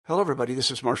Hello, everybody. This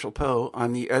is Marshall Poe.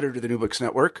 I'm the editor of the New Books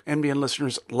Network. NBN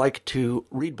listeners like to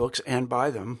read books and buy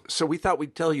them. So we thought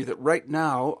we'd tell you that right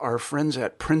now, our friends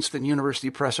at Princeton University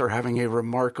Press are having a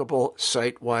remarkable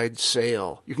site-wide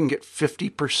sale. You can get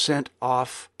 50%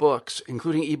 off books,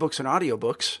 including ebooks and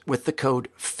audiobooks, with the code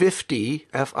 50,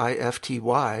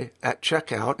 F-I-F-T-Y, at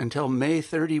checkout until May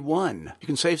 31. You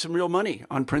can save some real money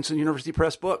on Princeton University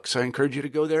Press books. I encourage you to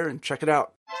go there and check it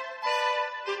out.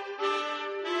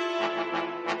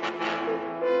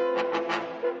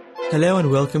 Hello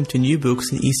and welcome to New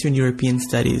Books in Eastern European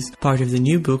Studies, part of the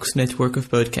New Books network of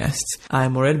podcasts.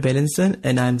 I'm Morel Bellenson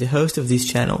and I'm the host of this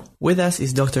channel. With us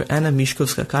is Dr. Anna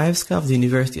Miszkowska-Kajewska of the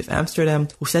University of Amsterdam,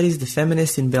 who studies the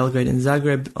feminists in Belgrade and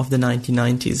Zagreb of the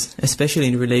 1990s, especially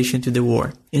in relation to the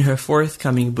war. In her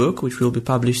forthcoming book, which will be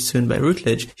published soon by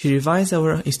Routledge, she revised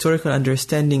our historical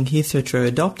understanding hitherto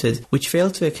adopted, which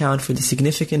failed to account for the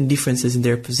significant differences in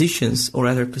their positions, or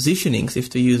rather positionings, if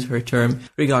to use her term,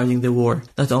 regarding the war.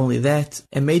 Not only that,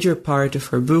 a major part of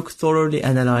her book thoroughly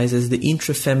analyzes the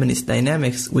intra-feminist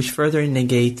dynamics which further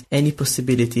negate any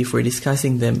possibility for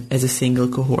discussing them as a single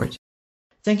cohort.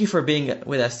 Thank you for being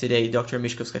with us today, Dr.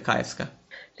 Miszkowska-Kajewska.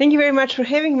 Thank you very much for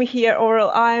having me here, Oral.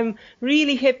 I'm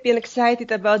really happy and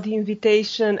excited about the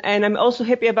invitation, and I'm also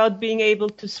happy about being able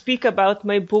to speak about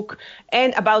my book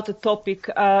and about a topic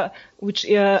which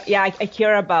I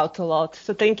care about a lot.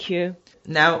 So thank you.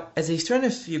 Now, as a historian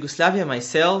of Yugoslavia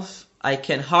myself, I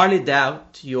can hardly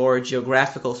doubt your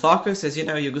geographical focus. As you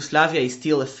know, Yugoslavia is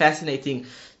still a fascinating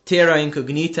terra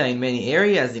incognita in many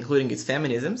areas, including its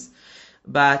feminisms.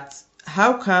 But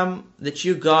how come that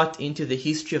you got into the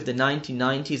history of the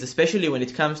 1990s, especially when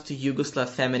it comes to Yugoslav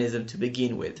feminism to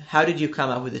begin with? How did you come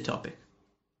up with the topic?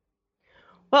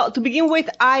 Well, to begin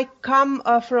with, I come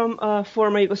from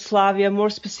former Yugoslavia, more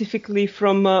specifically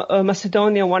from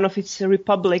Macedonia, one of its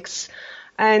republics.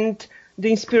 And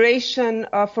the inspiration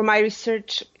for my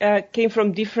research came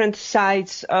from different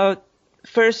sides.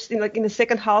 First, in the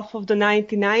second half of the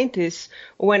 1990s,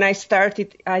 when I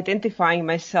started identifying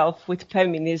myself with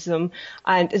feminism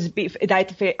and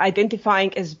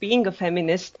identifying as being a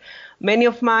feminist, many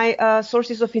of my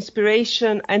sources of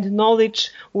inspiration and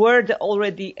knowledge were the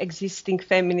already existing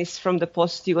feminists from the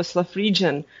post-Yugoslav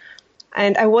region.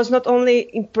 And I was not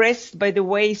only impressed by the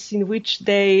ways in which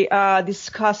they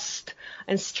discussed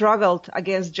and struggled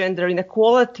against gender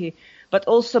inequality, but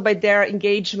also by their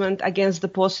engagement against the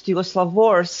post-Yugoslav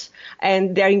wars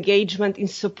and their engagement in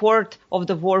support of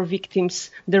the war victims,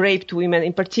 the raped women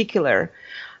in particular.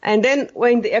 And then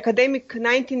when the academic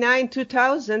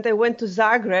 1999-2000, I went to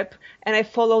Zagreb and I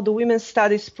followed the Women's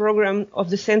Studies program of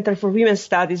the Center for Women's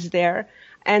Studies there.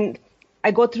 And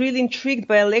I got really intrigued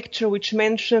by a lecture which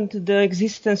mentioned the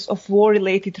existence of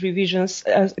war-related divisions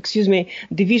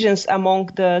among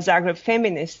the Zagreb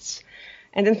feminists.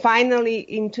 And then finally,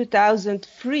 in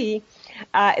 2003,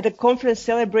 at a conference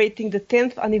celebrating the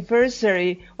 10th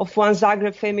anniversary of one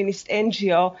Zagreb feminist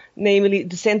NGO, namely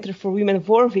the Center for Women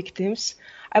War Victims,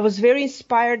 I was very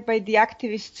inspired by the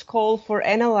activists' call for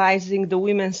analyzing the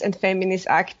women's and feminist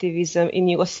activism in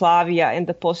Yugoslavia and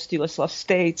the post-Yugoslav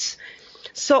states.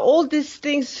 So all these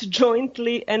things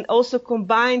jointly and also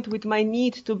combined with my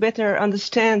need to better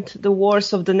understand the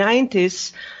wars of the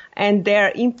 90s and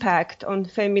their impact on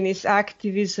feminist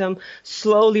activism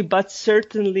slowly but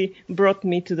certainly brought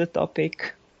me to the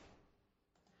topic.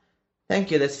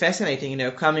 Thank you. That's fascinating.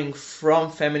 Coming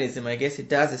from feminism, I guess it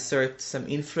does assert some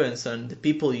influence on the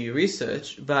people you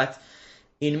research, but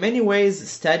in many ways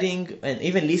studying and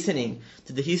even listening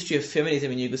to the history of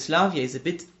feminism in Yugoslavia is a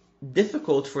bit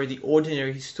difficult for the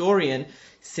ordinary historian,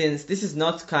 since this is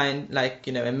not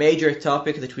a major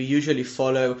topic that we usually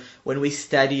follow when we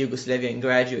study Yugoslavia in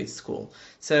graduate school.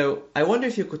 So I wonder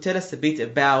if you could tell us a bit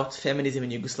about feminism in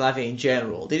Yugoslavia in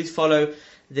general. Did it follow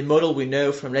the model we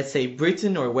know from, let's say,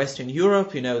 Britain or Western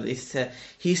Europe? This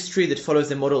history that follows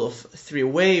the model of three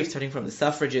waves, starting from the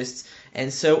suffragists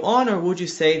and so on, or would you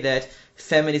say that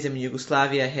feminism in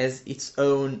Yugoslavia has its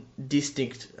own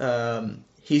distinct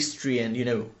history and,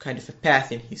 kind of a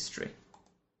path in history?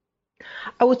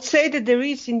 I would say that there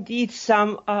is indeed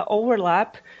some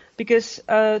overlap because,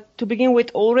 to begin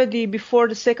with, already before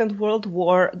the Second World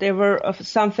War, there were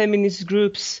some feminist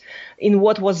groups in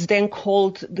what was then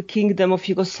called the Kingdom of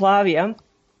Yugoslavia,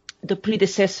 the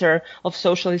predecessor of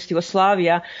socialist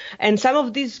Yugoslavia. And some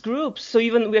of these groups, so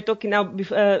even we're talking about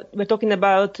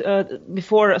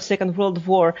before a Second World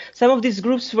War, some of these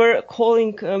groups were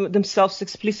calling themselves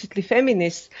explicitly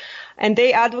feminists, and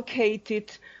they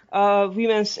advocated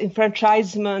women's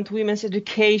enfranchisement, women's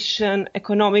education,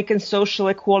 economic and social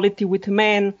equality with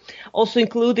men, also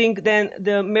including then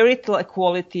the marital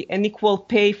equality and equal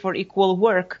pay for equal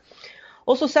work.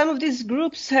 Also, some of these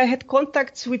groups had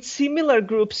contacts with similar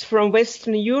groups from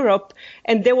Western Europe,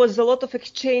 and there was a lot of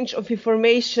exchange of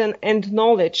information and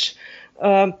knowledge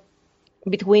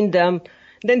between them.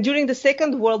 Then during the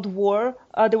Second World War,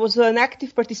 there was an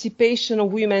active participation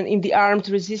of women in the armed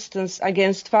resistance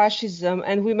against fascism,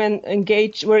 and women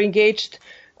were engaged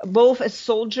both as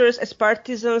soldiers, as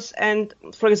partisans, and,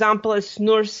 for example, as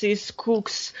nurses,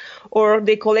 cooks, or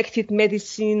they collected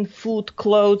medicine, food,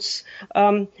 clothes,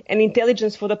 and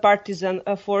intelligence for the partisan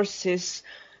forces.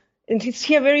 And it's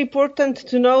here very important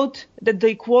to note that the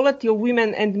equality of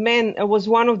women and men was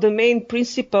one of the main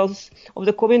principles of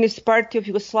the Communist Party of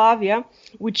Yugoslavia,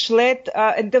 which led,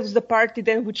 and that was the party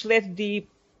then which led the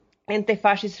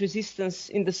anti-fascist resistance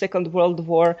in the Second World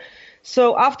War.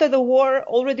 So after the war,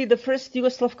 already the first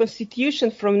Yugoslav constitution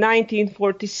from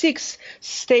 1946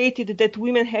 stated that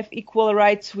women have equal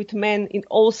rights with men in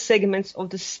all segments of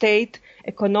the state,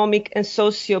 economic and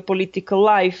socio-political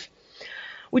life,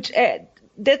 which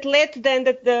that led then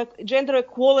that the gender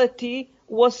equality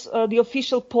was the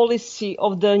official policy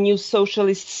of the new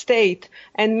socialist state,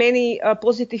 and many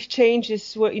positive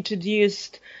changes were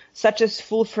introduced, such as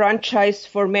full franchise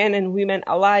for men and women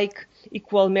alike,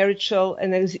 equal marital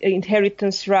and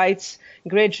inheritance rights,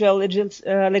 gradual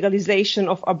legalization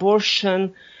of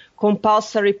abortion,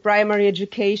 compulsory primary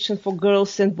education for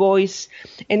girls and boys,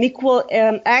 and equal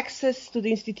access to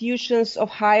the institutions of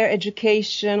higher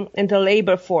education and the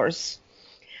labor force.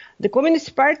 The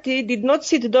Communist Party did not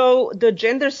see, though, the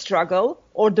gender struggle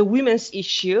or the women's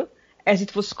issue, as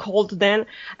it was called then,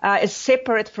 as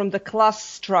separate from the class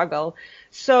struggle.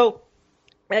 So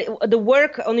the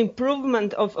work on the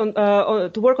improvement of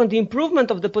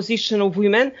the position of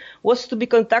women was to be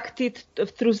conducted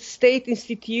through state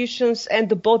institutions and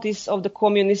the bodies of the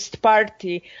Communist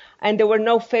Party, and there were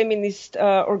no feminist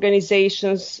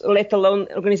organizations, let alone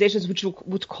organizations which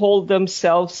would call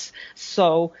themselves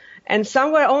so. And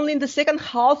somewhere only in the second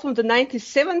half of the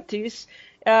 1970s,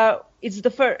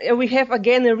 we have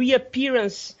again a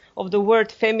reappearance of the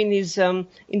word feminism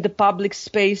in the public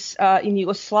space in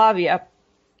Yugoslavia.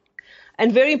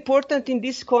 And very important in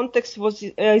this context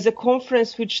is a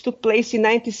conference which took place in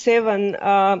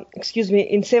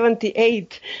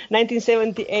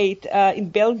 1978 in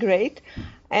Belgrade.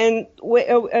 And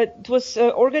it was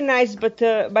organized by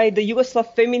the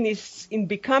Yugoslav feminists in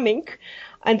Becoming.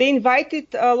 And they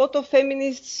invited a lot of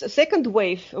feminists, second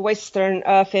wave Western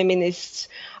feminists.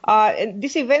 And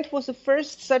this event was the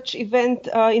first such event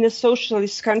in a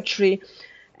socialist country.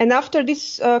 And after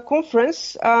this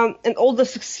conference and all the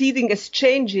succeeding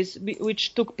exchanges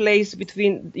which took place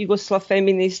between Yugoslav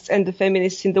feminists and the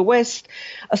feminists in the West,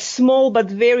 a small but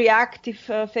very active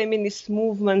feminist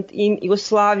movement in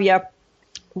Yugoslavia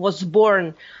was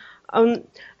born.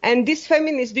 And these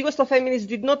feminists, the Yugoslav feminists,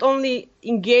 did not only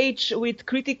engage with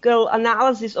critical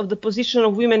analysis of the position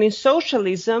of women in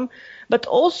socialism, but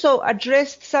also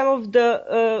addressed some of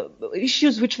the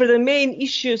issues which were the main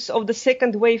issues of the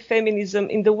second wave feminism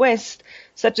in the West,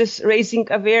 such as raising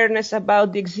awareness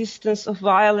about the existence of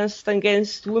violence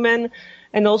against women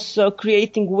and also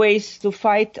creating ways to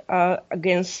fight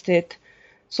against it.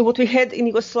 So what we had in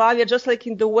Yugoslavia, just like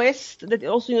in the West, that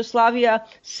also in Yugoslavia,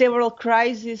 several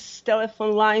crisis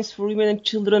telephone lines for women and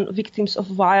children victims of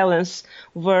violence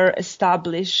were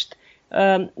established.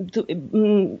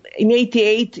 In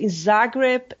 88 in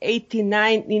Zagreb,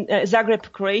 89 in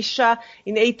Zagreb, Croatia,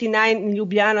 in 89 in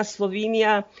Ljubljana,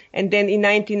 Slovenia, and then in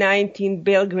 1990 in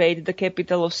Belgrade, the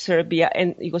capital of Serbia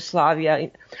and Yugoslavia,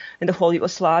 and the whole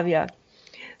Yugoslavia.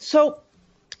 So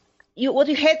what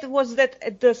you had was that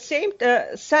at the same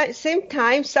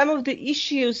time, some of the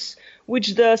issues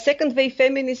which the second wave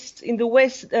feminists in the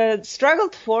West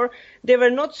struggled for, they were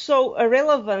not so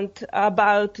relevant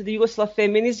about the Yugoslav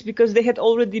feminists because they had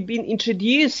already been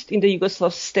introduced in the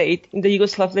Yugoslav state, in the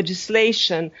Yugoslav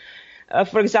legislation.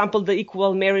 For example, the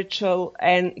equal marital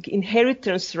and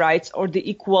inheritance rights or the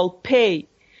equal pay.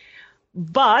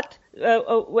 But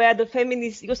where the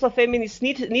Yugoslav feminists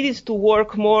needed to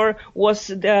work more was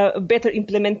the better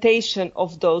implementation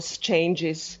of those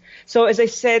changes. So, as I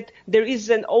said, there is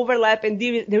an overlap and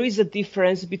there is a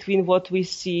difference between what we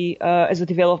see as a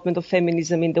development of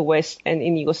feminism in the West and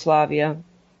in Yugoslavia.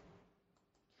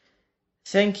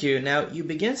 Thank you. Now, you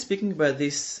began speaking about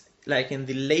this like in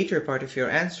the later part of your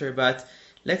answer, but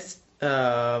let's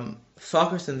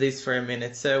focus on this for a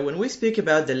minute. So when we speak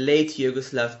about the late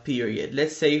Yugoslav period,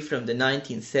 let's say from the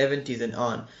 1970s and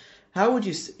on,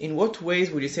 in what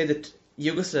ways would you say that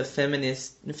Yugoslav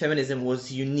feminism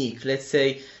was unique, let's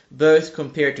say, both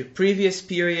compared to previous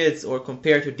periods or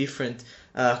compared to different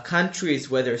countries,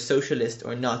 whether socialist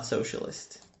or not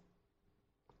socialist?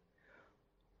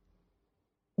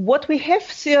 What we have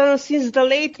since the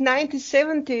late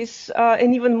 1970s,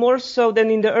 and even more so than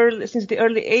since the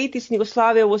early 80s in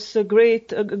Yugoslavia, was a great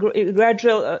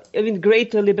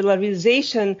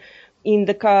liberalization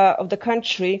of the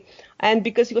country, and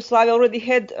because Yugoslavia already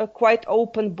had quite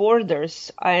open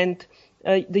borders, and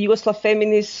the Yugoslav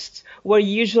feminists were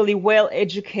usually well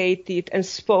educated and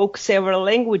spoke several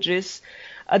languages,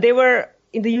 they were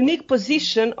in the unique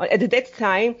position at that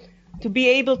time to be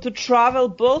able to travel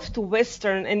both to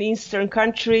Western and Eastern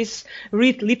countries,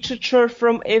 read literature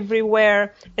from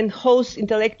everywhere, and host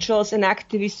intellectuals and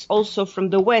activists also from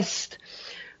the West.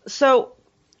 So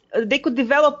they could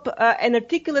develop an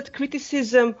articulate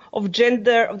criticism of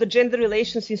the gender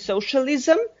relations in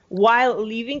socialism while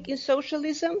living in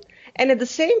socialism, and at the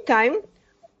same time,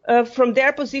 from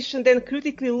their position, then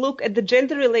critically look at the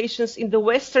gender relations in the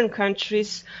Western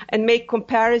countries and make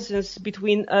comparisons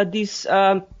between these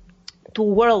two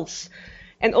worlds.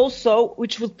 And also,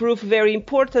 which would prove very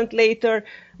important later,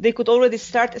 they could already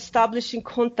start establishing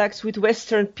contacts with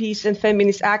Western peace and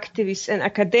feminist activists and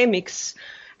academics.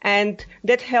 And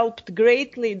that helped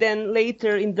greatly then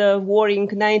later in the warring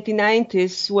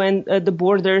 1990s when the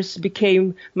borders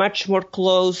became much more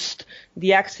closed,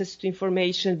 the access to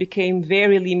information became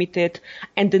very limited,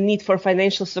 and the need for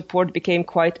financial support became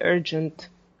quite urgent.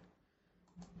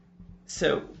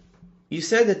 So, you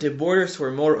said that the borders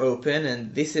were more open,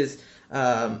 and this is,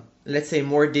 let's say,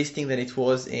 more distinct than it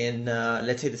was in,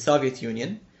 let's say, the Soviet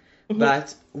Union. Mm-hmm.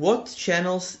 But what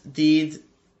channels did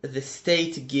the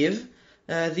state give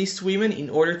these women in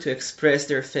order to express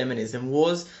their feminism?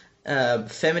 Was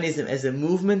feminism as a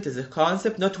movement, as a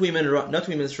concept, not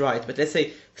women's rights, but let's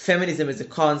say feminism as a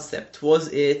concept, was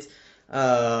it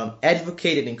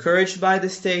advocated, encouraged by the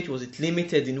state? Was it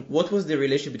limited? What was the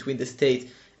relation between the state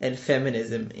and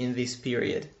feminism in this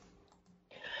period?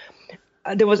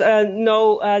 There was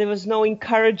no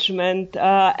encouragement,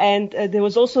 and there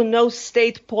was also no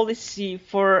state policy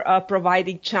for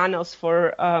providing channels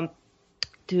for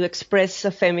to express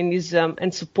feminism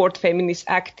and support feminist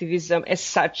activism as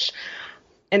such,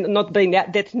 and not by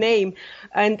that name.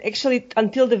 And actually,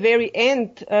 until the very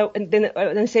end, and then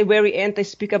when I say very end, I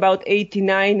speak about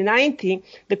 89, 90,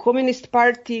 the Communist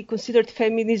Party considered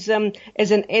feminism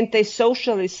as an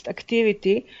anti-socialist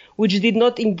activity, which did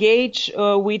not engage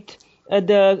with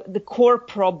the core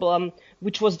problem,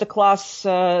 which was the class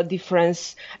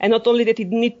difference. And not only that it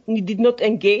did not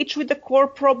engage with the core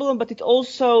problem, but it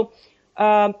also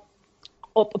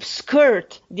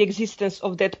obscured the existence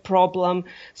of that problem.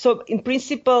 So in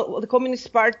principle, the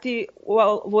Communist Party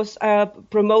was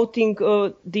promoting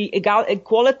the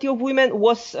equality of women,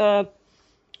 was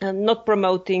not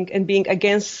promoting and being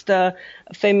against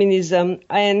feminism.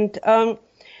 And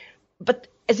but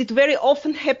as it very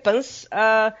often happens,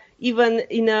 even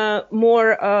in a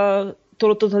more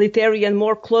totalitarian,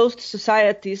 more closed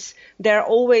societies, there are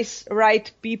always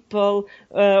right people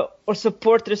or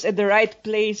supporters at the right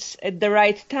place at the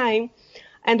right time.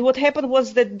 And what happened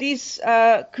was that these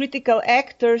critical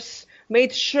actors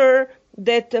made sure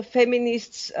that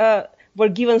feminists were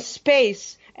given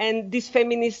space, and these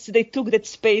feminists, they took that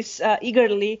space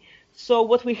eagerly. So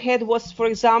what we had was, for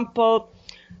example,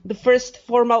 the first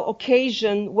formal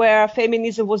occasion where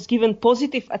feminism was given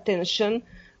positive attention,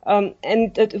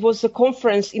 and it was a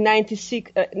conference in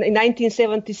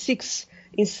 1976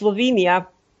 in Slovenia.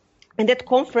 And that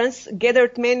conference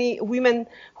gathered many women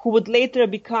who would later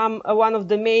become one of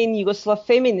the main Yugoslav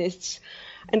feminists.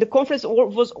 And the conference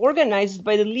was organized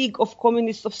by the League of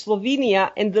Communists of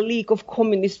Slovenia and the League of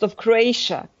Communists of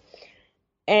Croatia.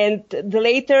 And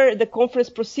later, the conference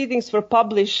proceedings were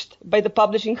published by the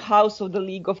publishing house of the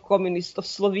League of Communists of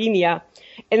Slovenia.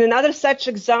 And another such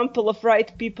example of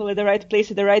right people at the right place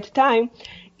at the right time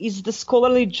is the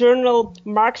scholarly journal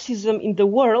Marxism in the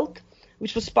World,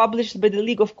 which was published by the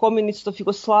League of Communists of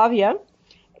Yugoslavia.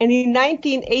 And in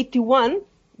 1981,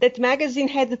 that magazine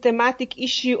had a thematic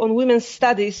issue on women's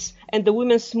studies and the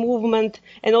women's movement,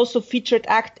 and also featured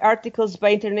articles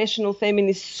by international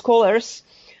feminist scholars.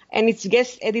 And its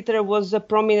guest editor was a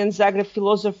prominent Zagreb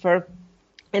philosopher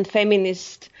and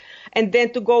feminist. And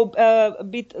then to go a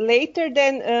bit later,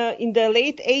 then in the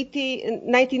late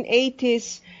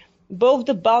 1980s, both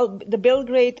the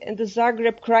Belgrade and the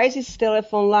Zagreb crisis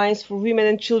telephone lines for women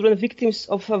and children victims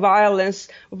of violence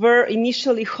were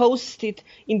initially hosted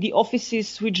in the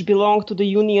offices which belonged to the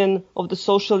Union of the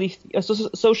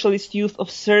Socialist Youth of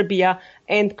Serbia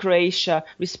and Croatia,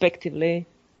 respectively.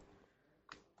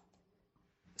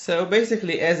 So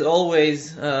basically, as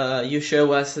always, you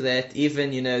show us that even,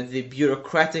 the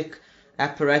bureaucratic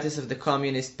apparatus of the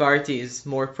Communist Party is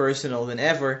more personal than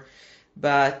ever.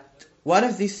 But one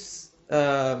of these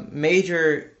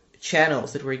major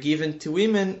channels that were given to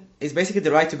women is basically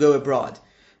the right to go abroad.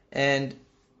 And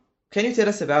can you tell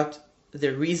us about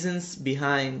the reasons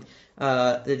behind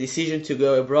the decision to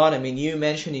go abroad? I mean, you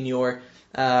mentioned in your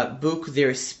book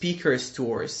their speakers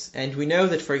tours, and we know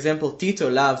that, for example, Tito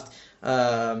loved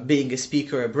being a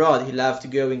speaker abroad. He loved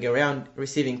going around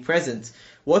receiving presents.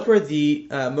 What were the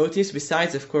motives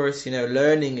besides, of course,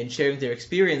 learning and sharing their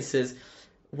experiences?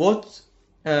 What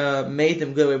made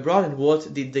them go abroad, and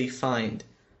what did they find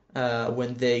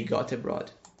when they got abroad?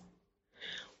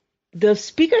 The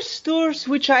speakers tours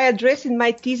which I address in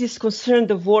my thesis concern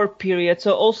the war period,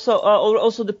 so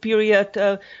also the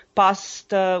period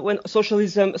past when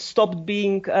socialism stopped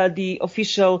being the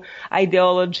official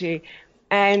ideology,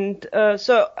 and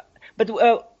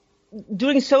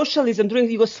during socialism,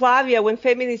 during Yugoslavia, when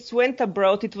feminists went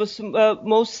abroad, it was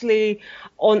mostly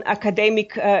on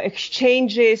academic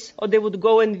exchanges, or they would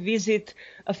go and visit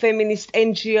a feminist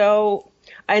NGO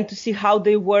and to see how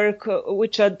they work,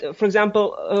 which are, for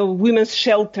example, women's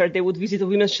shelter. They would visit a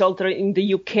women's shelter in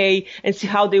the UK and see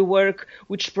how they work,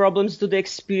 which problems do they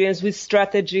experience, which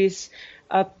strategies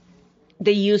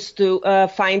they use to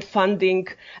find funding,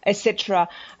 etc.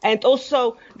 And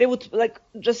also they would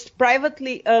just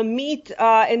privately meet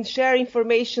and share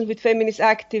information with feminist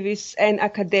activists and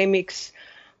academics.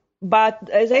 But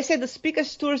as I said, the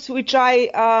speakers tours, which I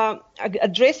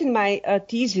address in my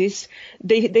thesis,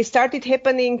 they started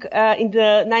happening in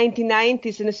the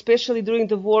 1990s, and especially during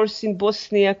the wars in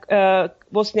Bosnia,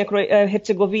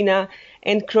 Herzegovina,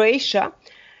 and Croatia.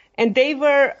 And they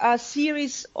were a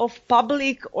series of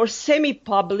public or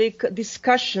semi-public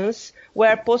discussions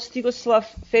where post-Yugoslav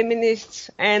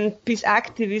feminists and peace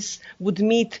activists would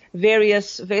meet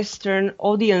various Western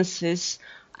audiences.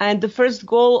 And the first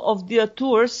goal of the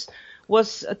tours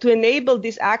was to enable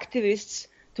these activists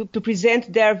to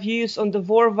present their views on the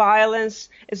war violence,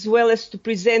 as well as to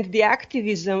present the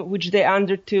activism which they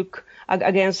undertook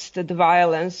against the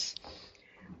violence.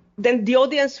 Then the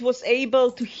audience was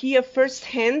able to hear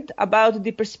firsthand about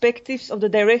the perspectives of the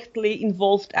directly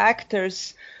involved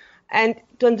actors, and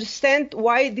to understand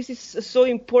why this is so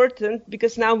important,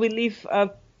 because now we live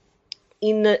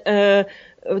in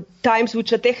times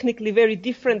which are technically very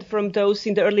different from those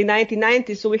in the early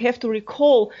 1990s. So we have to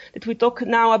recall that we talk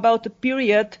now about a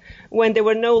period when there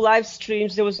were no live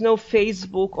streams, there was no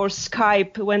Facebook or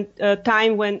Skype, when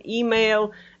time when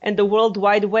email and the World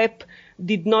Wide Web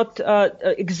did not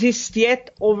exist yet,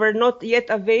 or were not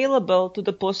yet available to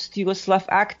the post-Yugoslav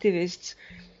activists.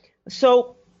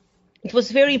 So it was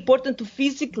very important to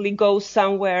physically go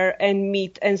somewhere and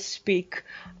meet and speak.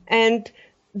 And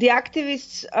the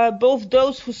activists, both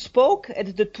those who spoke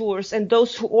at the tours and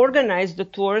those who organized the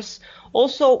tours,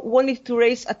 also wanted to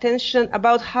raise attention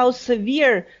about how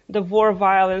severe the war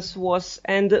violence was,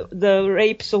 and the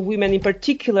rapes of women in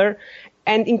particular,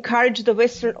 and encourage the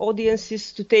Western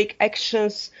audiences to take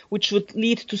actions which would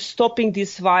lead to stopping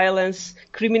this violence,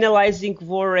 criminalizing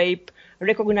war rape,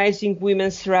 recognizing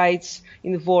women's rights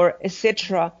in war,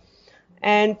 etc.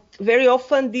 And very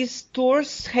often these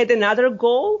tours had another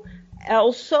goal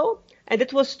also, and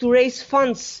that was to raise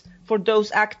funds for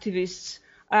those activists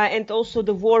and also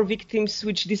the war victims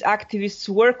which these activists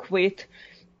work with.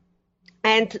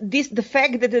 And the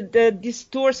fact that these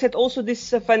tours had also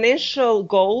this financial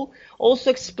goal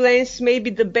also explains maybe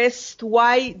the best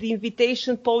why the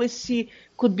invitation policy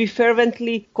could be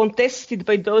fervently contested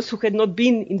by those who had not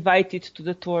been invited to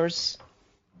the tours.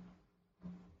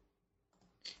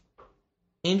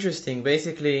 Interesting.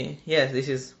 Basically, yes, this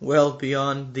is well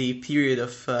beyond the period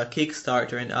of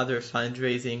Kickstarter and other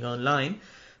fundraising online.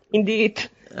 Indeed.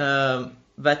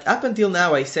 But up until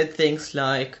now, I said things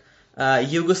like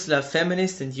Yugoslav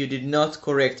feminist, and you did not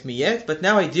correct me yet. But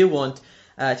now I do want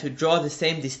to draw the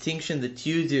same distinction that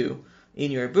you do in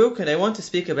your book, and I want to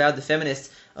speak about the feminists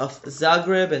of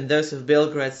Zagreb and those of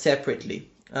Belgrade separately.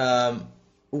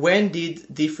 When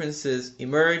did differences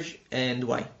emerge, and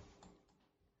why?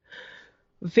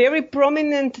 Very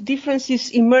prominent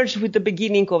differences emerged with the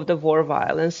beginning of the war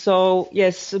violence. So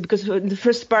yes, because in the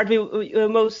first part we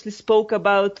mostly spoke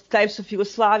about types of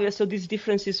Yugoslavia, so these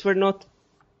differences were not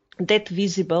that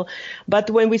visible. But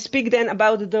when we speak then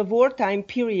about the wartime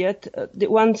period, the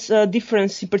one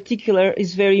difference in particular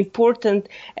is very important,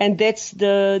 and that's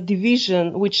the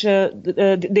division, which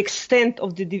the extent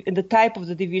of the type of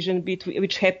the division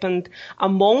which happened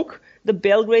among the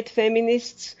Belgrade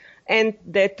feminists and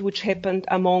that which happened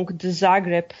among the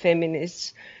Zagreb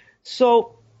feminists.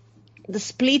 So the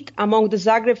split among the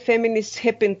Zagreb feminists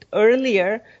happened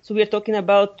earlier. So we are talking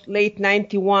about late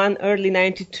 91, early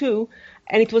 92.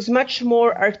 And it was much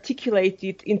more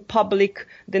articulated in public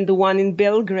than the one in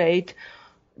Belgrade.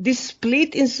 This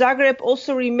split in Zagreb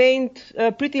also remained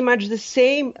pretty much the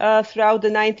same throughout the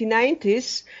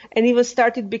 1990s, and even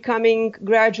started becoming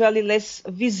gradually less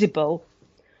visible.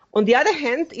 On the other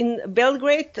hand, in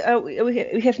Belgrade,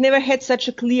 we have never had such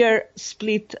a clear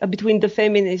split between the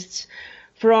feminists.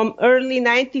 From early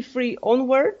 93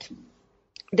 onward,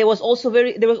 it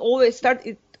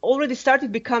already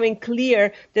started becoming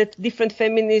clear that different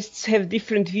feminists have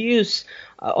different views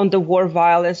on the war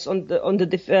violence, on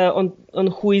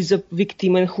who is a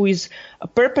victim and who is a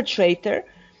perpetrator.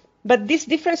 But these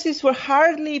differences were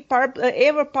hardly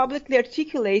ever publicly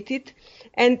articulated.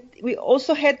 And we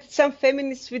also had some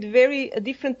feminists with very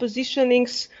different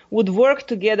positionings would work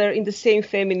together in the same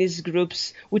feminist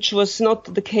groups, which was not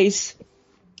the case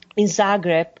in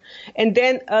Zagreb. And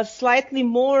then a slightly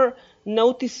more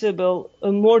noticeable,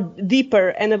 more deeper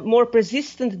and a more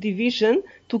persistent division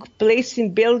took place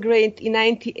in Belgrade in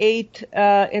 98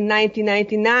 and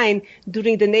 1999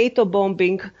 during the NATO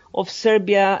bombing of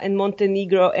Serbia and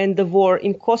Montenegro and the war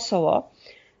in Kosovo.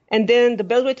 And then the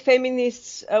Belgrade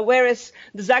feminists, whereas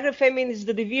the Zagreb feminists,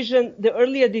 the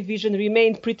earlier division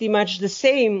remained pretty much the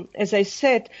same, as I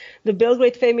said, the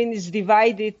Belgrade feminists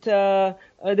divided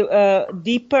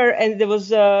deeper, and there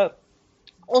was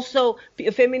also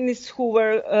feminists who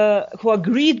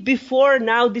agreed before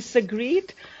now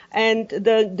disagreed, and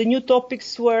the new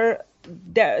topics were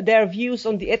their views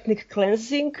on the ethnic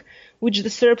cleansing, which the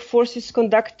Serb forces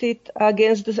conducted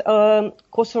against the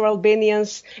Kosovo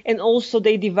Albanians, and also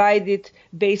they divided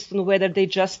based on whether they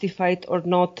justified or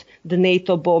not the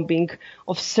NATO bombing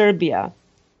of Serbia.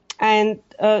 And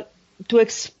to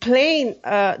explain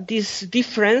this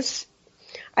difference,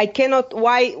 I cannot,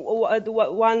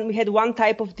 we had one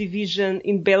type of division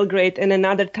in Belgrade and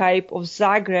another type of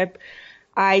Zagreb.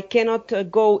 I cannot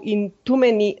go in too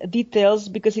many details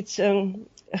because it's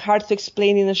hard to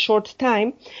explain in a short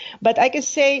time. But I can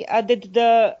say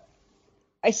that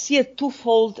I see a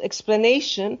twofold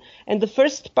explanation. And the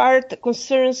first part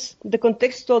concerns the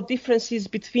contextual differences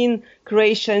between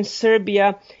Croatia and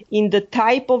Serbia in the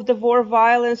type of the war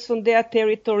violence on their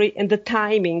territory and the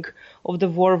timing of the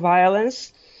war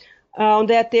violence on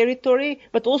their territory,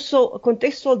 but also a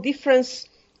contextual difference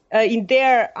in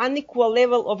their unequal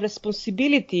level of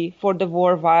responsibility for the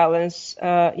war violence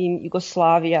in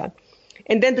Yugoslavia.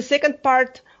 And then the second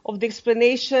part of the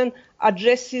explanation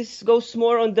goes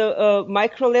more on the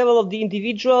micro level of the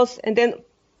individuals, and then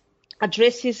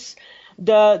addresses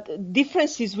the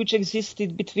differences which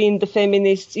existed between the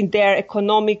feminists in their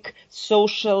economic,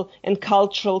 social, and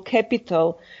cultural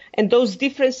capital. And those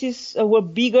differences were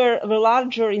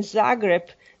larger in Zagreb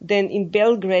than in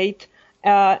Belgrade,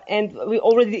 and we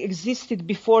already existed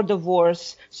before the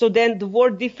wars. So then the war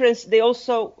difference,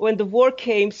 when the wars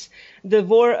came,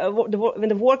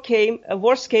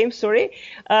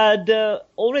 the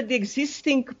already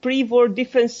existing pre-war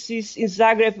differences in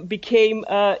Zagreb became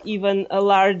even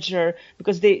larger,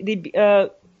 because they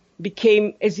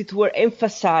became, as it were,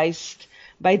 emphasized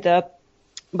by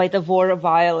the war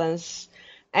violence.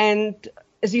 And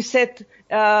as you said,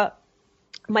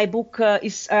 my book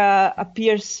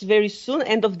appears very soon,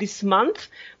 end of this month,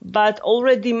 but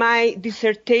already my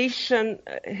dissertation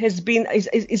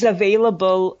is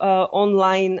available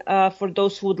online for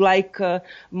those who would like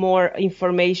more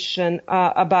information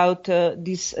about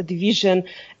this division.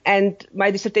 And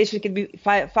my dissertation can be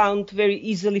found very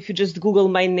easily if you just Google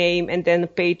my name, and then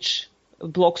a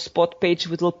Blogspot page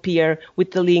will appear with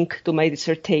the link to my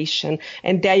dissertation.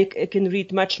 And there you can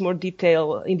read much more in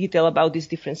detail about these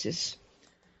differences.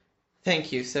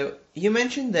 Thank you. So you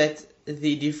mentioned that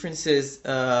the differences,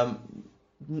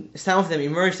 some of them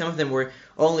emerged, some of them were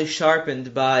only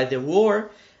sharpened by the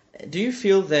war. Do you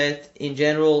feel that in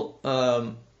general,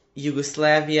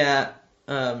 Yugoslavia,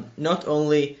 not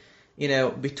only,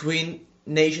 between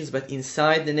nations, but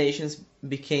inside the nations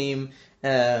became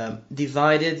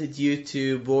divided due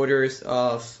to borders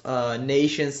of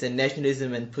nations and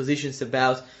nationalism and positions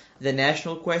about the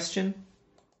national question?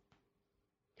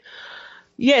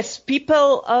 Yes,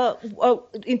 people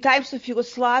in times of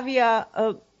Yugoslavia,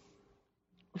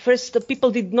 first the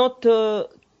people did not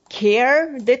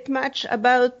care that much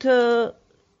about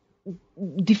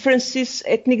differences,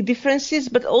 ethnic differences,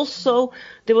 but also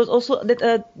there was also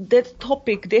that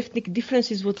topic, the ethnic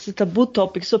differences, was a taboo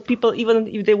topic. So people, even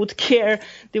if they would care,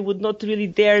 they would not really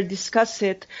dare discuss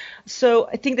it. So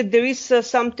I think that there is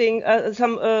some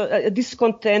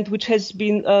discontent which has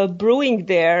been brewing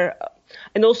there.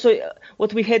 And also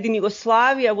what we had in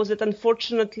Yugoslavia was that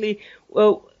unfortunately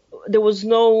there was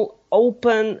no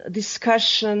open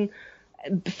discussion,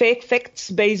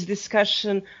 facts-based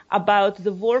discussion about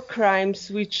the war crimes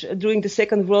which during the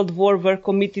Second World War were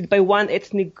committed by one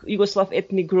Yugoslav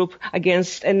ethnic group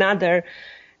against another.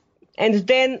 And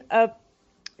then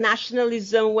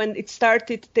nationalism, when it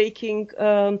started becoming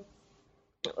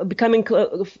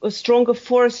a stronger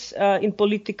force in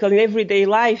everyday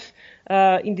life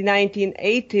in the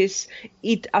 1980s,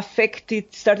 it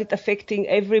started affecting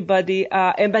everybody,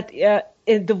 but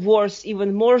in the wars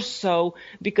even more so,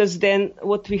 because then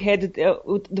what we had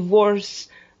with the wars,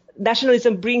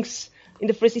 nationalism brings, in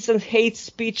the first instance, hate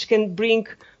speech can bring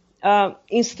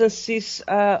instances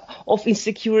of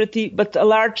insecurity, but a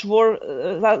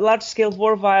large-scale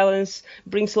war violence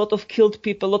brings a lot of killed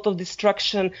people, a lot of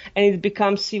destruction, and it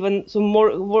becomes even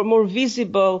more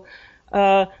visible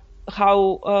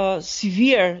how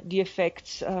severe the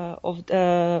effects of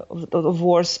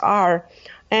wars are,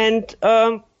 and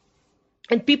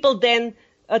people then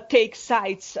take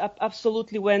sides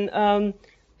absolutely when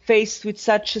faced with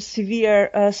such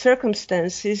severe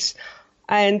circumstances.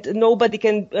 And nobody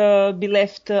can be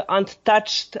left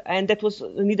untouched, and that was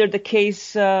neither the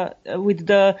case with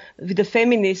the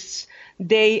feminists.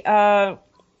 They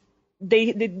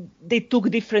took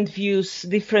different views,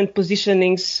 different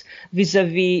positionings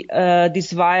vis-a-vis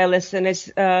this violence, and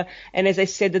as I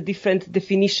said, the different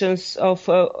definitions of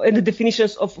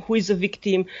who is a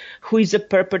victim, who is a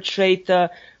perpetrator,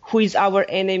 who is our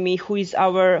enemy, who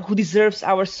deserves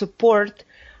our support.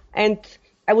 And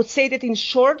I would say that in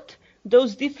short,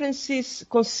 those differences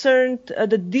concerned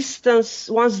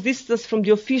one's distance from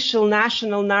the official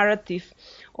national narrative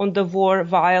on the war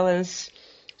violence.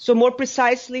 So more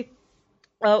precisely,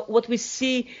 what we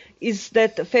see is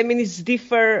that feminists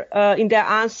differ in their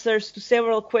answers to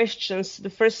several questions.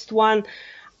 The first one,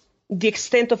 the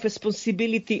extent of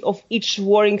responsibility of each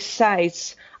warring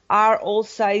sides. Are all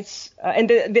sides, and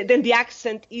then the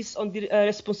accent is on the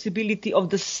responsibility of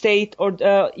the state or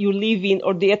you live in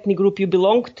or the ethnic group you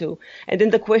belong to. And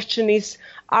then the question is,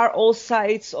 are all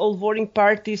sides, all warring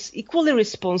parties equally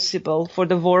responsible for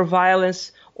the war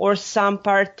violence, or some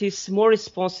parties more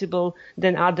responsible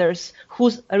than others?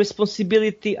 Whose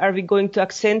responsibility are we going to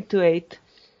accentuate?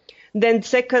 Then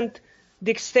second, the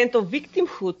extent of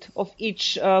victimhood of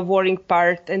each warring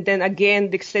part, and then again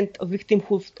the extent of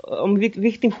victimhood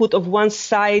of one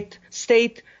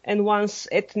state and one's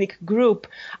ethnic group.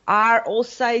 Are all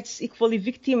sides equally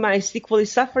victimized, equally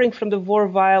suffering from the war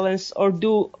violence, or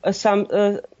do some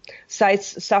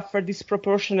sides suffer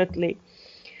disproportionately?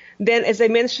 Then, as I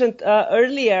mentioned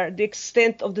earlier, the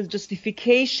extent of the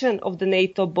justification of the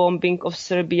NATO bombing of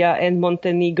Serbia and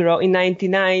Montenegro in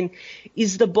 1999.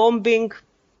 Is the bombing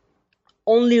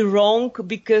only wrong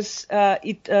because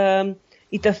it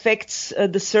affects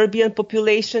the Serbian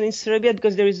population in Serbia,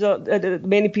 because there is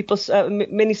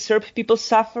many Serb people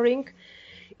suffering?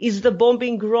 Is the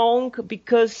bombing wrong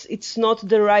because it's not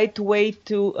the right way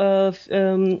to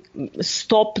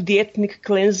stop the ethnic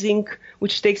cleansing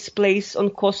which takes place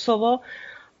on Kosovo?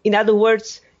 In other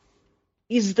words,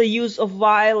 is the use of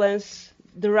violence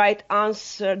the right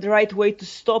answer, the right way to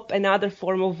stop another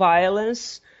form of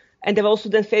violence? And there were also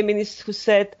then feminists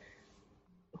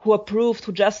who approved,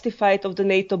 who justified of the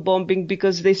NATO bombing,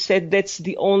 because they said that's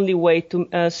the only way to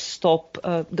stop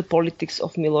the politics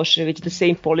of Milosevic, the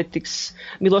same politics,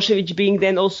 Milosevic being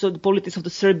then also the politics of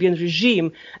the Serbian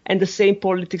regime, and the same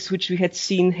politics which we had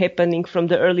seen happening from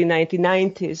the early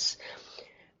 1990s.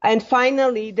 And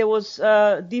finally, there was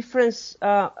a difference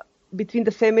between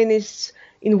the feminists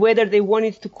in whether they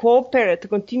wanted to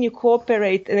continue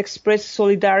cooperate and express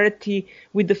solidarity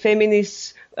with the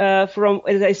feminists from,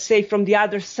 as I say, from the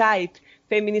other side,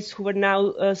 feminists who were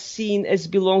now seen as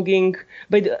belonging,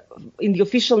 in the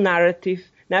official narrative,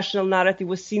 national narrative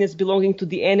was seen as belonging to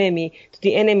the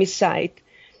enemy side.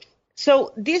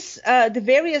 So the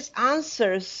various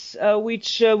answers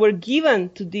which were given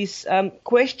to these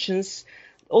questions,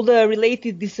 all the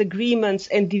related disagreements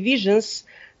and divisions,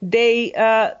 they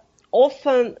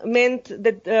often meant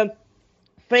that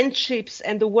friendships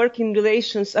and the working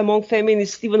relations among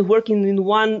feminists, even working in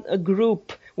one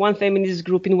feminist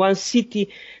group in one city,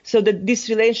 so that these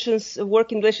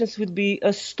working relations would be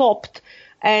stopped.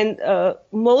 And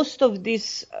most of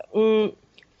these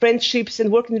friendships and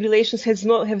working relations have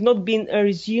not been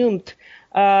resumed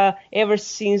ever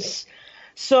since.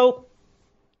 So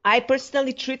I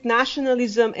personally treat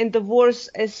nationalism and the wars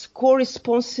as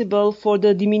co-responsible for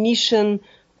the diminution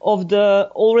of the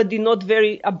already not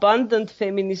very abundant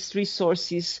feminist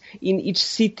resources in each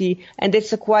city. And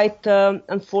that's a quite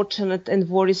unfortunate and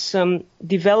worrisome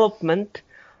development.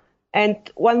 And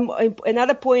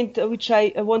another point which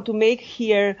I want to make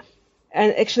here,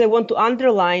 and actually I want to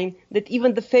underline, that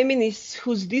even the feminists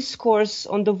whose discourse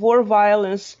on the war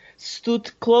violence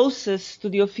stood closest to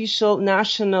the official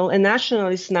national and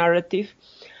nationalist narrative,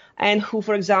 and who,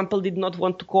 for example, did not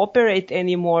want to cooperate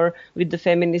anymore with the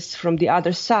feminists from the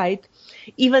other side,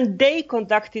 even they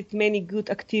conducted many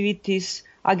good activities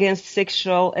against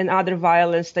sexual and other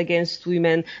violence against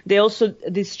women. They also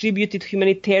distributed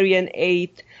humanitarian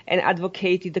aid and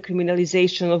advocated the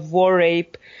criminalization of war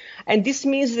rape. And this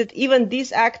means that even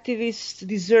these activists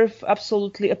deserve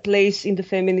absolutely a place in the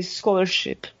feminist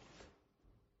scholarship.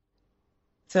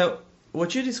 So,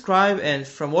 what you describe, and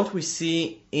from what we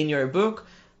see in your book,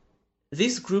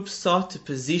 this group sought to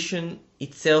position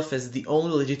itself as the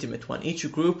only legitimate one. Each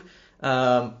group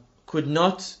could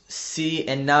not see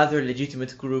another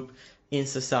legitimate group in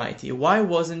society. Why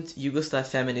wasn't Yugoslav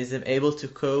feminism able to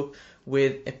cope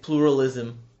with a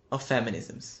pluralism of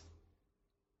feminisms?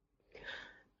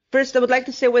 First, I would like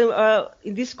to say,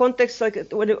 in this context, like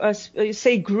when you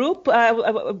say group, I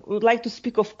would like to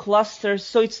speak of clusters.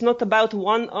 So it's not about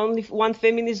only one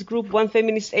feminist group, one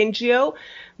feminist NGO,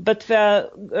 but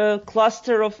a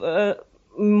cluster of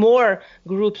more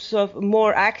groups of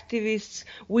more activists,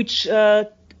 which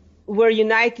were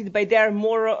united by their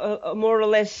more or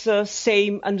less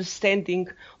same understanding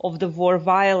of the war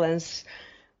violence.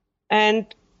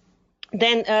 And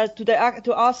then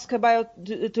to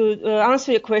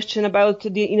answer your question about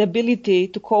the inability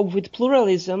to cope with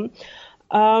pluralism,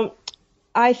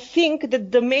 I think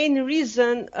that the main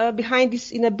reason behind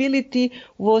this inability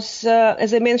was,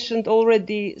 as I mentioned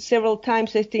already several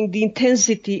times, I think the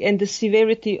intensity and the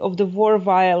severity of the war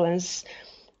violence.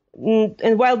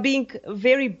 And while being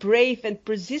very brave and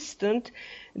persistent,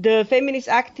 the feminist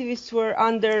activists were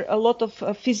under a lot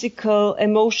of physical,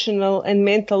 emotional, and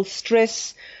mental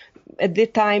stress at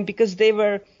that time, because they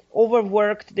were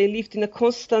overworked, they lived in a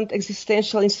constant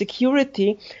existential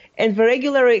insecurity, and were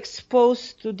regularly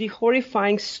exposed to the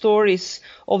horrifying stories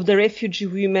of the refugee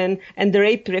women and the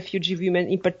raped refugee women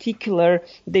in particular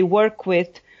they work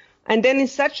with. And then in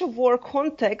such a war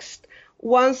context,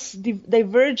 once the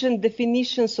divergent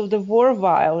definitions of the war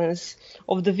violence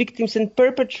of the victims and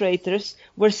perpetrators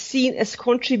were seen as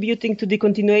contributing to the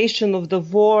continuation of the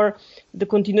war, the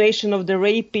continuation of the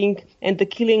raping and the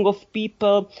killing of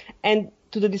people, and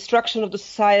to the destruction of the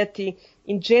society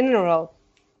in general.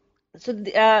 So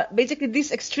basically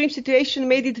this extreme situation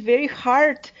made it very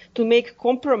hard to make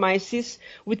compromises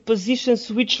with positions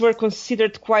which were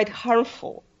considered quite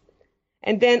harmful.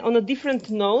 And then on a different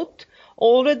note,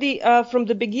 already from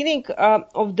the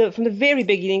very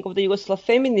beginning of the Yugoslav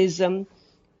feminism,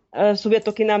 so we are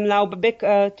talking now back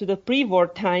to the pre-war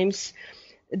times,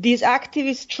 these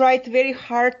activists tried very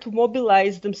hard to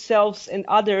mobilize themselves and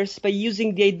others by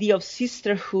using the idea of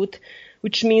sisterhood,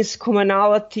 which means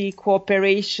commonality,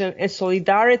 cooperation, and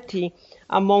solidarity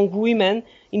among women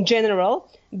in general,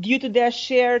 due to their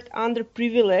shared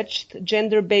underprivileged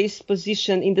gender-based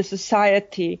position in the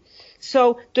society.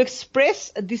 So to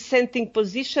express a dissenting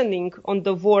positioning on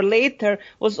the war later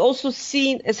was also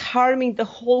seen as harming the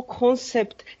whole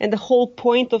concept and the whole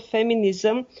point of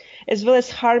feminism, as well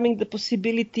as harming the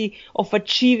possibility of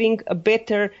achieving a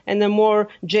better and a more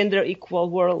gender equal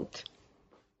world.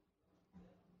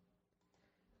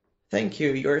 Thank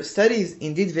you. Your study is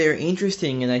indeed very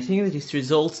interesting, and I think that its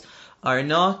results are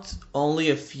not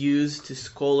only of use to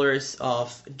scholars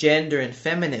of gender and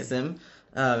feminism,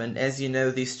 and as you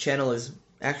know, this channel is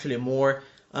actually more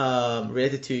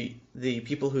related to the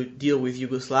people who deal with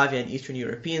Yugoslavia and Eastern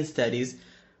European studies.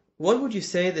 What would you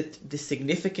say that the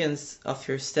significance of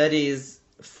your studies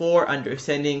for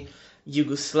understanding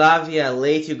Yugoslavia,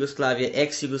 late Yugoslavia,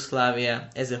 ex-Yugoslavia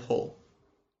as a whole?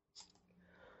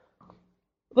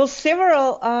 Well,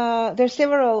 there are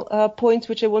several points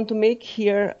which I want to make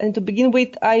here. And to begin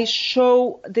with, I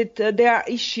show that there are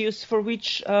issues for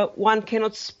which one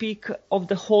cannot speak of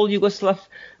the whole Yugoslav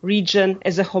region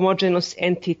as a homogeneous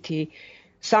entity.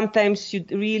 Sometimes you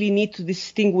really need to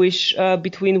distinguish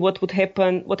between what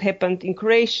happened in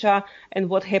Croatia and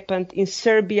what happened in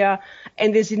Serbia.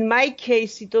 And as in my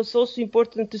case, it was also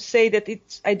important to say that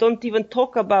I don't even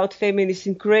talk about feminists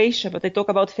in Croatia, but I talk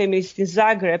about feminists in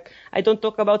Zagreb. I don't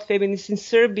talk about feminists in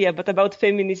Serbia, but about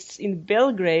feminists in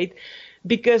Belgrade,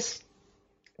 because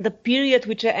the period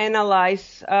which I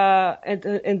analyze and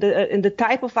the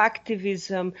type of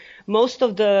activism, most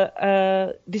of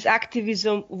this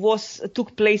activism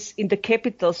took place in the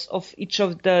capitals of each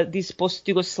of these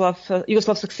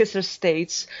post-Yugoslav successor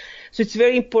states. So it's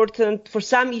very important for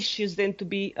some issues then to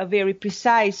be very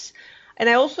precise. And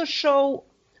I also show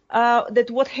that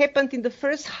what happened in the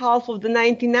first half of the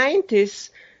 1990s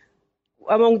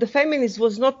among the feminists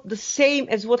was not the same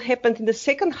as what happened in the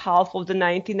second half of the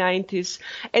 1990s.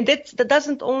 And that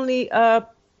doesn't only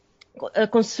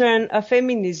concern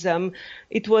feminism.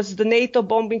 It was the NATO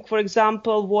bombing, for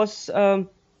example, was a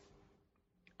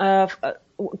war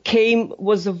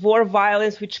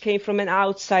violence which came from an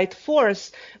outside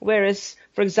force, whereas,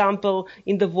 for example,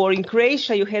 in the war in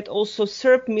Croatia, you had also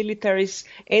Serb militaries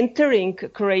entering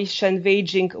Croatia and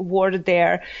waging war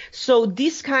there. So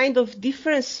this kind of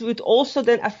difference would also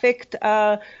then affect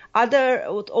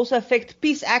would also affect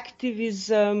peace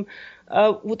activism,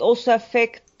 would also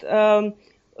affect the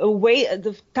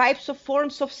types of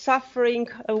forms of suffering,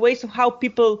 ways of how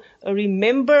people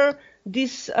remember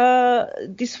these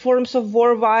forms of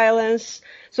war violence.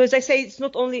 So as I say, it's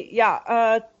not only,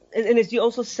 and as you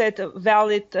also said,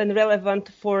 valid and relevant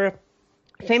for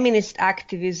feminist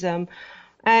activism.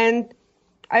 And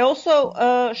I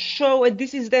also show, and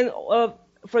this is then,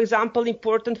 for example,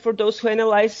 important for those who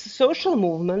analyze social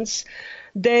movements,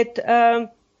 that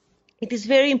it is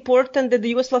very important that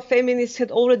the Yugoslav feminists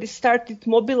had already started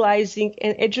mobilizing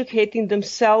and educating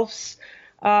themselves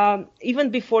even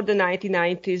before the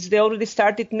 1990s. They already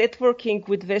started networking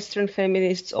with Western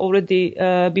feminists already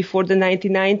before the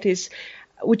 1990s,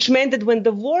 which meant that when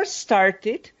the war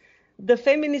started, the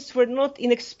feminists were not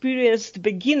inexperienced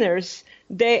beginners.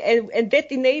 And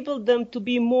that enabled them to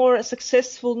be more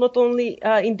successful, not only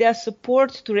in their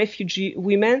support to refugee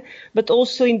women, but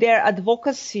also in their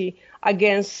advocacy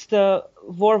against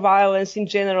war violence in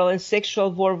general and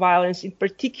sexual war violence in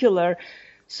particular.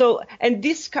 So, and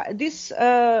this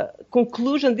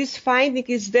conclusion, this finding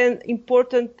is then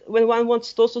important when one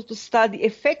wants also to study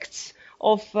effects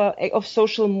of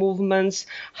social movements,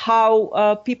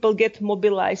 how people get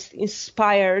mobilized,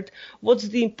 inspired, what's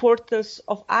the importance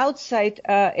of outside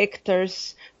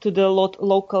actors to the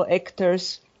local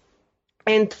actors.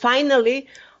 And finally,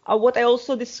 what I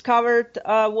also discovered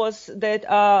was that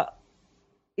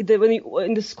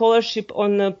in the scholarship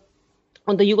on the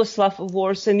Yugoslav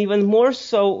wars, and even more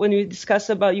so when we discuss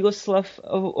about Yugoslav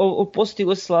or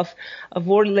post-Yugoslav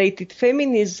war-related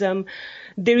feminism,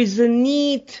 there is a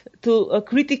need to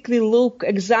critically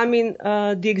examine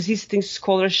the existing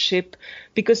scholarship,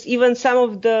 because even some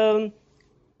of the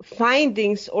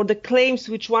findings or the claims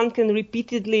which one can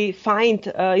repeatedly find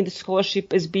in the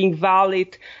scholarship as being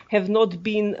valid have not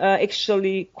been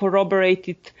actually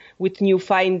corroborated with new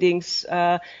findings.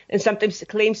 And sometimes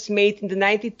claims made in the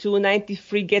 92,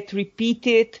 93 get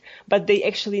repeated, but they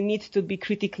actually need to be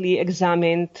critically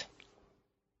examined.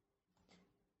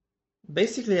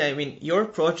 Basically, I mean, your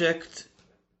project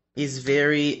is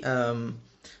very,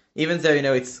 even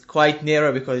though, it's quite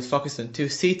narrow because it's focused on 2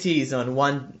 cities, on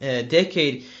 1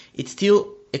 decade, it's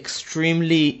still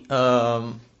extremely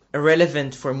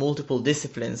relevant for multiple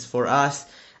disciplines, for us,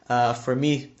 for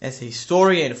me as a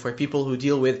historian, for people who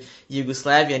deal with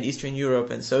Yugoslavia and Eastern Europe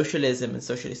and socialism and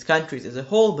socialist countries as a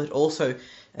whole, but also,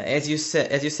 as you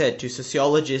said, to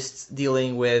sociologists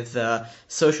dealing with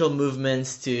social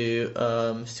movements, to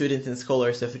students and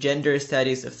scholars of gender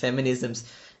studies, of feminisms,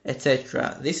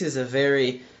 etc. This is a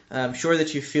very, I'm sure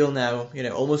that you feel now,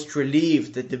 almost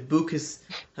relieved that the book is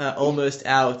almost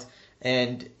out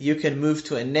and you can move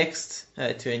to a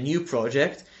new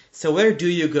project. So where do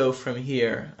you go from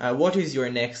here? What is your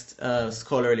next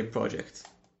scholarly project?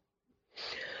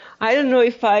 I don't know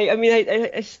if I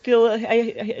cannot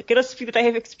speak that I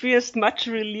have experienced much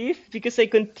relief, because I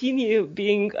continue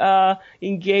being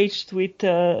engaged with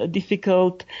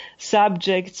difficult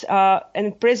subjects. And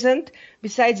at present,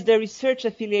 besides the research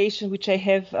affiliation, which I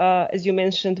have, as you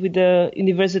mentioned, with the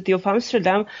University of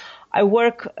Amsterdam, I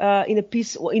work in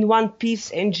one peace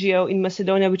NGO in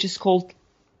Macedonia, which is called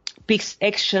Peace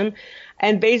Action.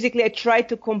 And basically, I try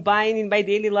to combine in my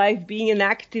daily life being an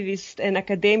activist and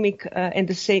academic at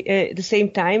the same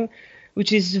time,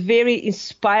 which is very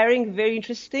inspiring, very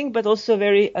interesting, but also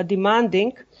very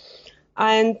demanding.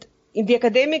 And in the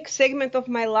academic segment of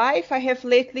my life, I have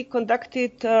lately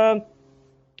conducted, for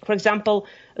example,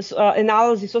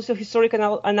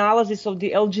 socio-historical analysis of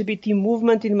the LGBT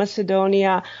movement in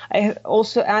Macedonia. I have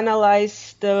also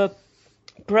analyzed the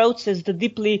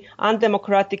deeply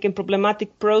undemocratic and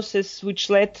problematic process which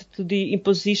led to the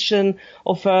imposition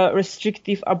of a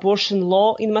restrictive abortion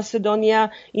law in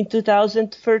Macedonia in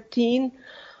 2013.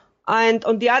 And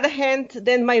on the other hand,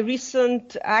 then my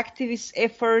recent activist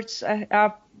efforts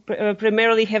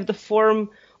primarily have the form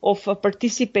of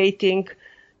participating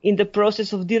in the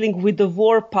process of dealing with the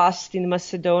war past in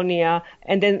Macedonia.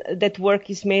 And then that work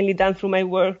is mainly done through my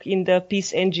work in the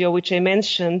peace NGO, which I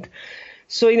mentioned.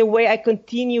 So in a way, I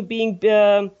continue being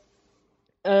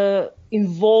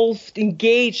involved,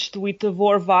 engaged with the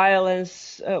war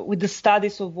violence, with the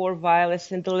studies of war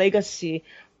violence and the legacy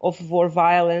of war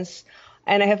violence.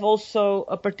 And I have also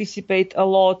participated a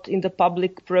lot in the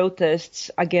public protests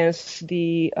against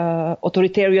the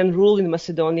authoritarian rule in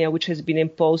Macedonia, which has been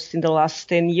imposed in the last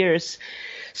 10 years.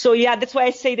 So yeah, that's why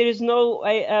I say there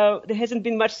hasn't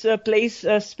been much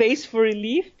space for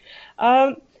relief.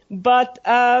 But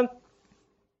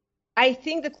I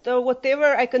think that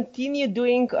whatever I continue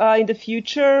doing in the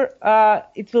future,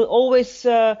 it will always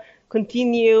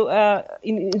continue.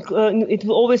 It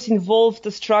will always involve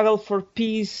the struggle for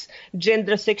peace,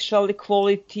 gender, sexual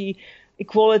equality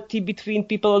between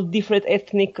people of different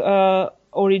ethnic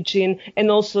origin, and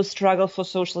also struggle for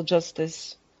social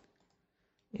justice.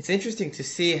 It's interesting to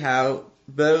see how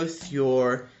both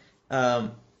your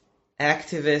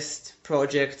activist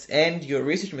projects and your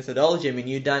research methodology. I mean,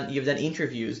 you've done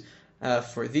interviews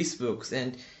for these books,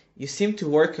 and you seem to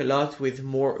work a lot with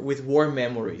war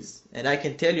memories. And I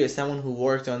can tell you, as someone who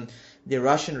worked on the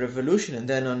Russian Revolution and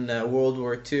then on World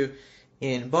War II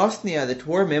in Bosnia, that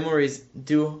war memories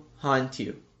do haunt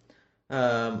you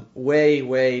way,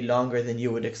 way longer than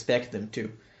you would expect them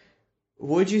to.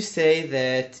 Would you say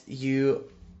that you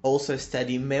also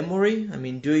study memory? I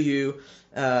mean, do you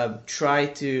try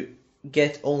to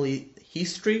get only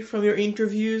history from your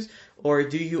interviews, or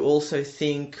do you also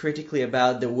think critically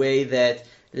about the way that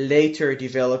later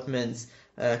developments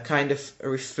kind of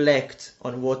reflect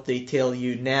on what they tell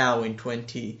you now in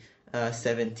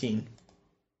 2017?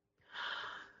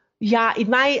 Yeah, in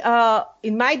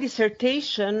my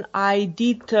dissertation, I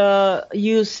did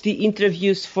use the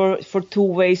interviews for two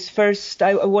ways. First,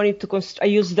 I wanted to I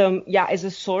used them as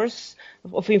a source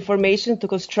of information to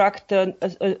construct a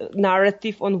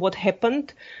narrative on what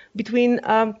happened between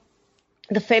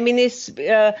the feminists.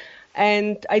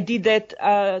 And I did that.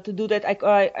 To do that,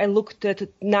 I looked at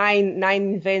nine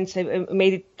events. I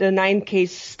made it 9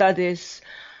 case studies.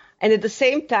 And at the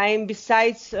same time,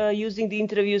 besides using the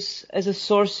interviews as a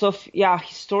source of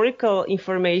historical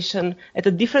information, at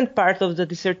a different part of the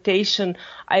dissertation,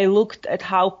 I looked at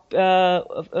how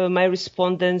my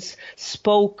respondents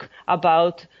spoke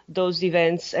about those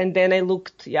events. And then I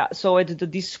looked at the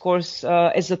discourse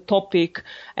as a topic,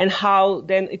 and how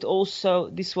then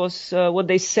this was what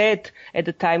they said at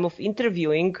the time of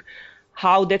interviewing,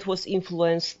 how that was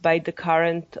influenced by the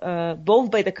current,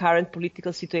 both by the current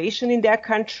political situation in their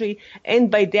country and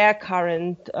by their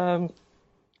current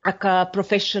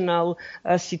professional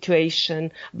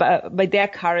situation, by their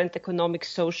current economic,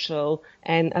 social,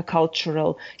 and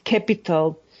cultural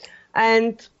capital.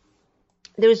 And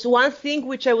there is one thing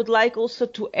which I would like also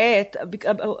to add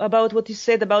about what you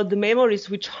said about the memories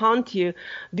which haunt you.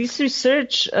 This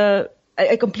research,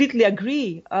 I completely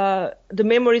agree. The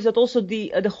memories, that also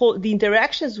the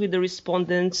interactions with the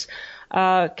respondents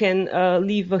can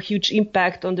leave a huge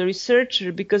impact on the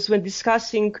researcher, because when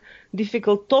discussing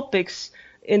difficult topics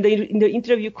in the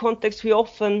interview context, we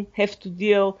often have to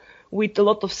deal with a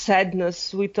lot of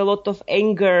sadness, with a lot of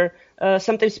anger.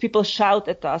 Sometimes people shout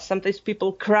at us, sometimes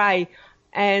people cry,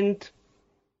 and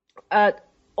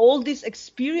all these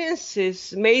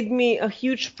experiences made me a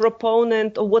huge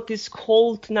proponent of what is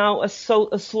called now a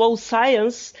slow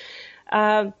science,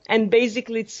 and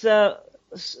basically it's a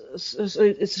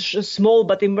small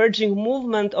but emerging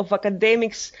movement of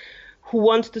academics who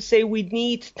want to say we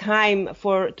need time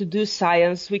to do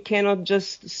science. We cannot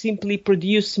just simply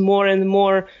produce more and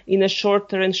more in a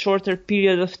shorter and shorter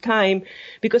period of time,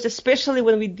 because especially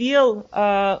when we deal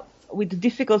with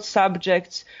difficult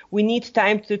subjects, we need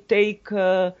time to take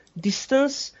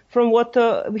distance from what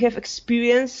we have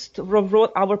experienced, from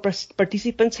what our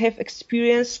participants have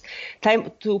experienced,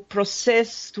 time to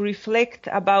process, to reflect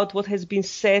about what has been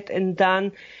said and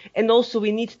done. And also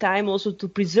we need time also to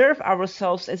preserve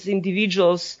ourselves as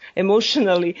individuals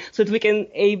emotionally, so that we can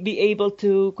be able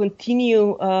to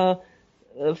continue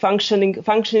functioning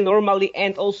normally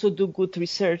and also do good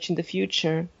research in the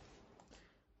future.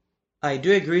 I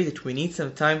do agree that we need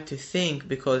some time to think,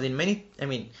 because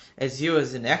as you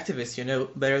as an activist, you know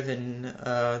better than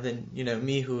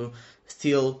me, who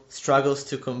still struggles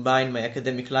to combine my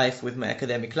academic life with my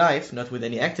academic life, not with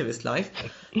any activist life.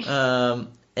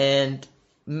 And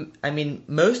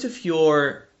most of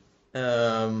your,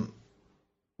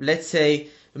 let's say,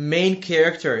 main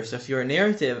characters of your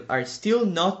narrative are still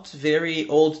not very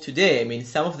old today. I mean,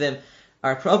 some of them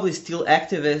are probably still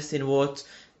activists in what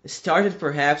started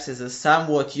perhaps as a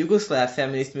somewhat Yugoslav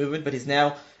feminist movement, but is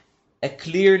now a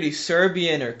clearly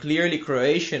Serbian or clearly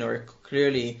Croatian or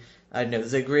clearly, I don't know,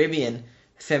 Zagrebian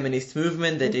feminist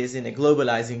movement that is in a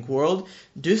globalizing world.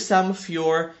 Do some of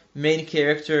your main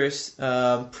characters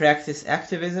practice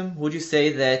activism? Would you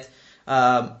say that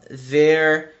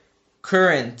their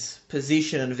current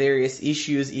position on various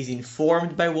issues is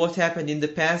informed by what happened in the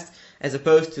past, as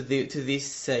opposed to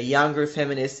these younger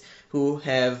feminists who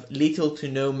have little to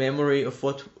no memory of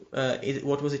what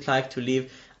was it like to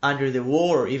live under the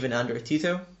war or even under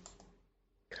Tito?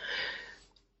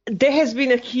 There has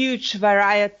been a huge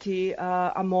variety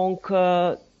among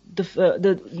the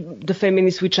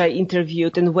feminists which I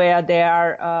interviewed and where they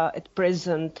are at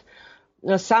present.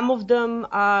 Some of them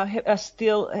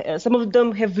some of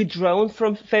them have withdrawn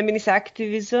from feminist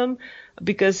activism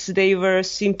because they were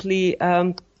simply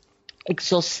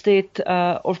exhausted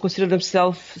or consider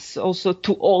themselves also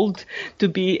too old to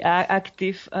be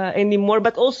active anymore,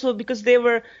 but also because they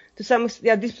were to some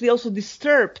extent deeply also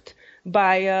disturbed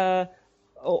by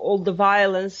all the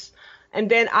violence. And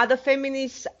then other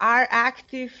feminists are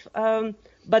active,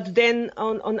 but then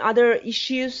on other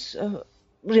issues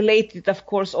related, of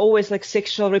course, always like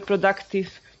sexual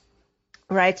reproductive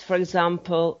rights, for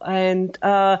example. And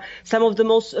some of them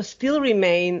also still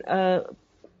remain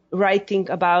writing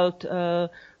about the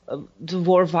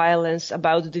war violence,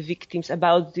 about the victims,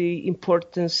 about the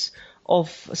importance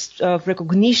of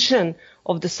recognition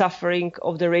of the suffering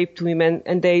of the raped women,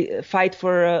 and they fight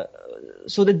for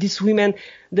so that these women,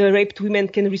 the raped women,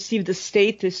 can receive the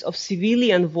status of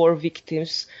civilian war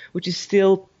victims, which is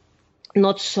still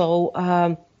not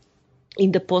so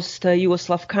in the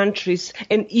post-Yugoslav countries,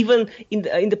 and even in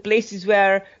the places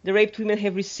where the raped women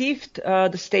have received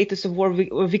the status of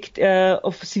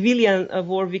of civilian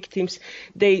war victims,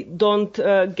 they don't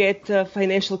get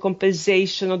financial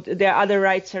compensation, or their other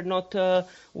rights are not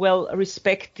well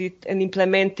respected and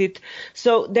implemented.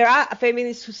 So there are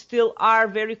feminists who still are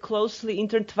very closely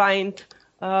intertwined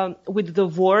with the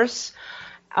wars.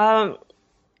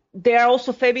 There are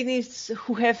also feminists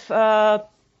who have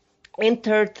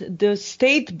entered the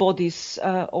state bodies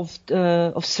of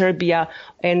Serbia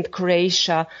and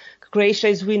Croatia. Croatia,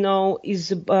 as we know,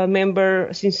 is a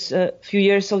member since a few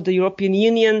years of the European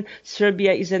Union.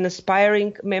 Serbia is an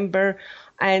aspiring member,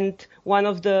 and one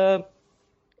of the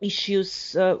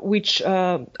issues which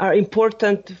are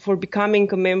important for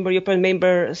becoming a European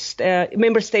member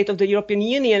state of the European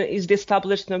Union is the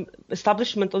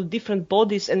establishment of different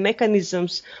bodies and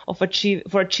mechanisms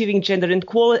for achieving gender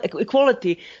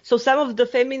equality. So some of the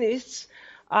feminists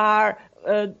are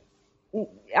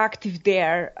active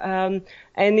there, and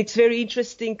it's very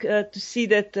interesting to see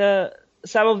that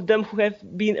some of them who have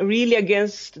been really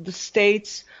against the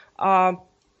states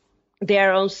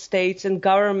their own states and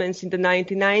governments in the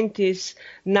 1990s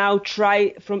now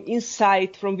try from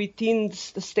within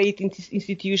the state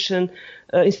institutions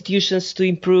to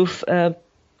improve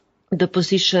the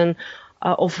position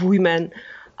of women.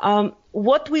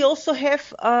 What we also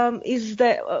have is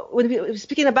that when we're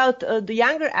speaking about the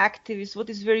younger activists, what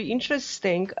is very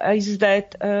interesting is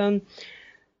that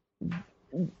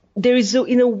there is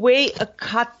in a way a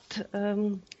cut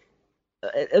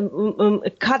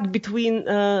between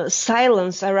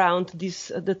silence around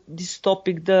this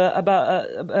topic,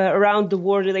 around the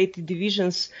war-related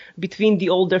divisions between the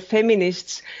older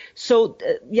feminists. So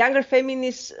younger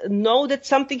feminists know that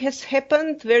something has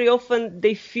happened. Very often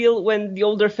they feel when the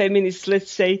older feminists,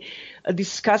 let's say,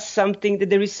 discuss something,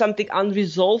 that there is something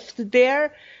unresolved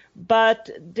there, but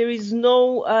there is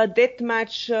no that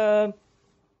much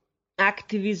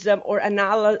activism or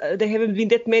there haven't been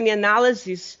that many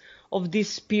analyses of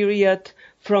this period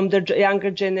from the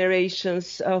younger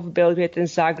generations of Belgrade and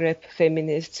Zagreb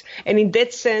feminists. And in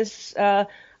that sense,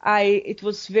 it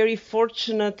was very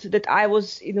fortunate that I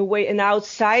was in a way an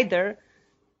outsider,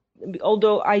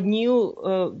 although I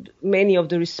knew many of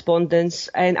the respondents,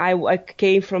 and I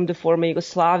came from the former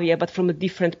Yugoslavia, but from a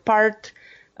different part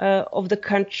of the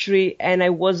country, and I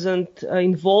wasn't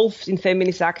involved in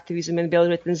feminist activism in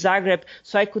Belgrade and Zagreb,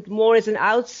 so I could more as an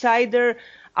outsider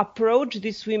approach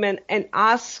these women and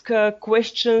ask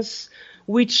questions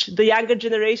which the younger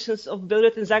generations of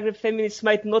Belgrade and Zagreb feminists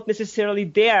might not necessarily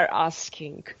dare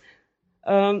asking.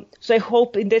 So I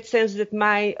hope in that sense that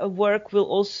my work will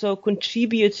also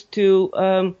contribute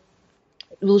to,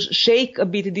 will shake a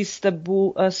bit this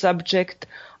taboo subject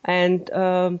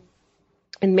and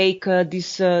make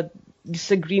these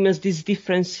disagreements, these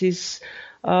differences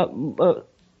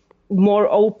more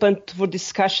open for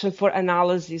discussion, for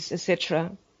analysis,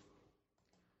 etc.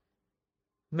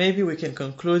 Maybe we can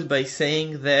conclude by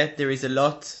saying that there is a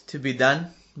lot to be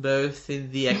done, both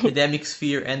in the academic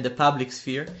sphere and the public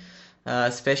sphere,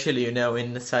 especially,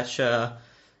 in such a,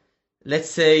 let's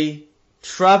say,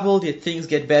 troubled yet things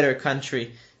get better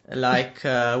country like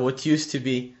what used to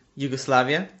be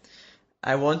Yugoslavia.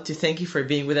 I want to thank you for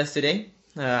being with us today.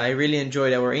 I really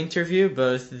enjoyed our interview,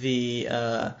 both the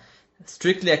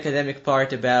strictly academic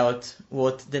part about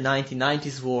what the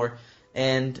 1990s were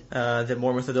and the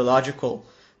more methodological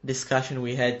discussion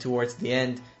we had towards the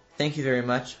end. Thank you very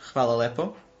much. Hvala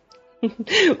lepo.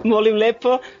 Molim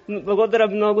lepo. Благодаря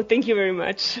mnogo. Thank you very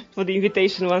much for the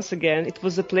invitation once again. It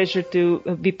was a pleasure to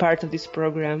be part of this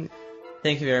program.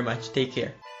 Thank you very much. Take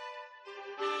care.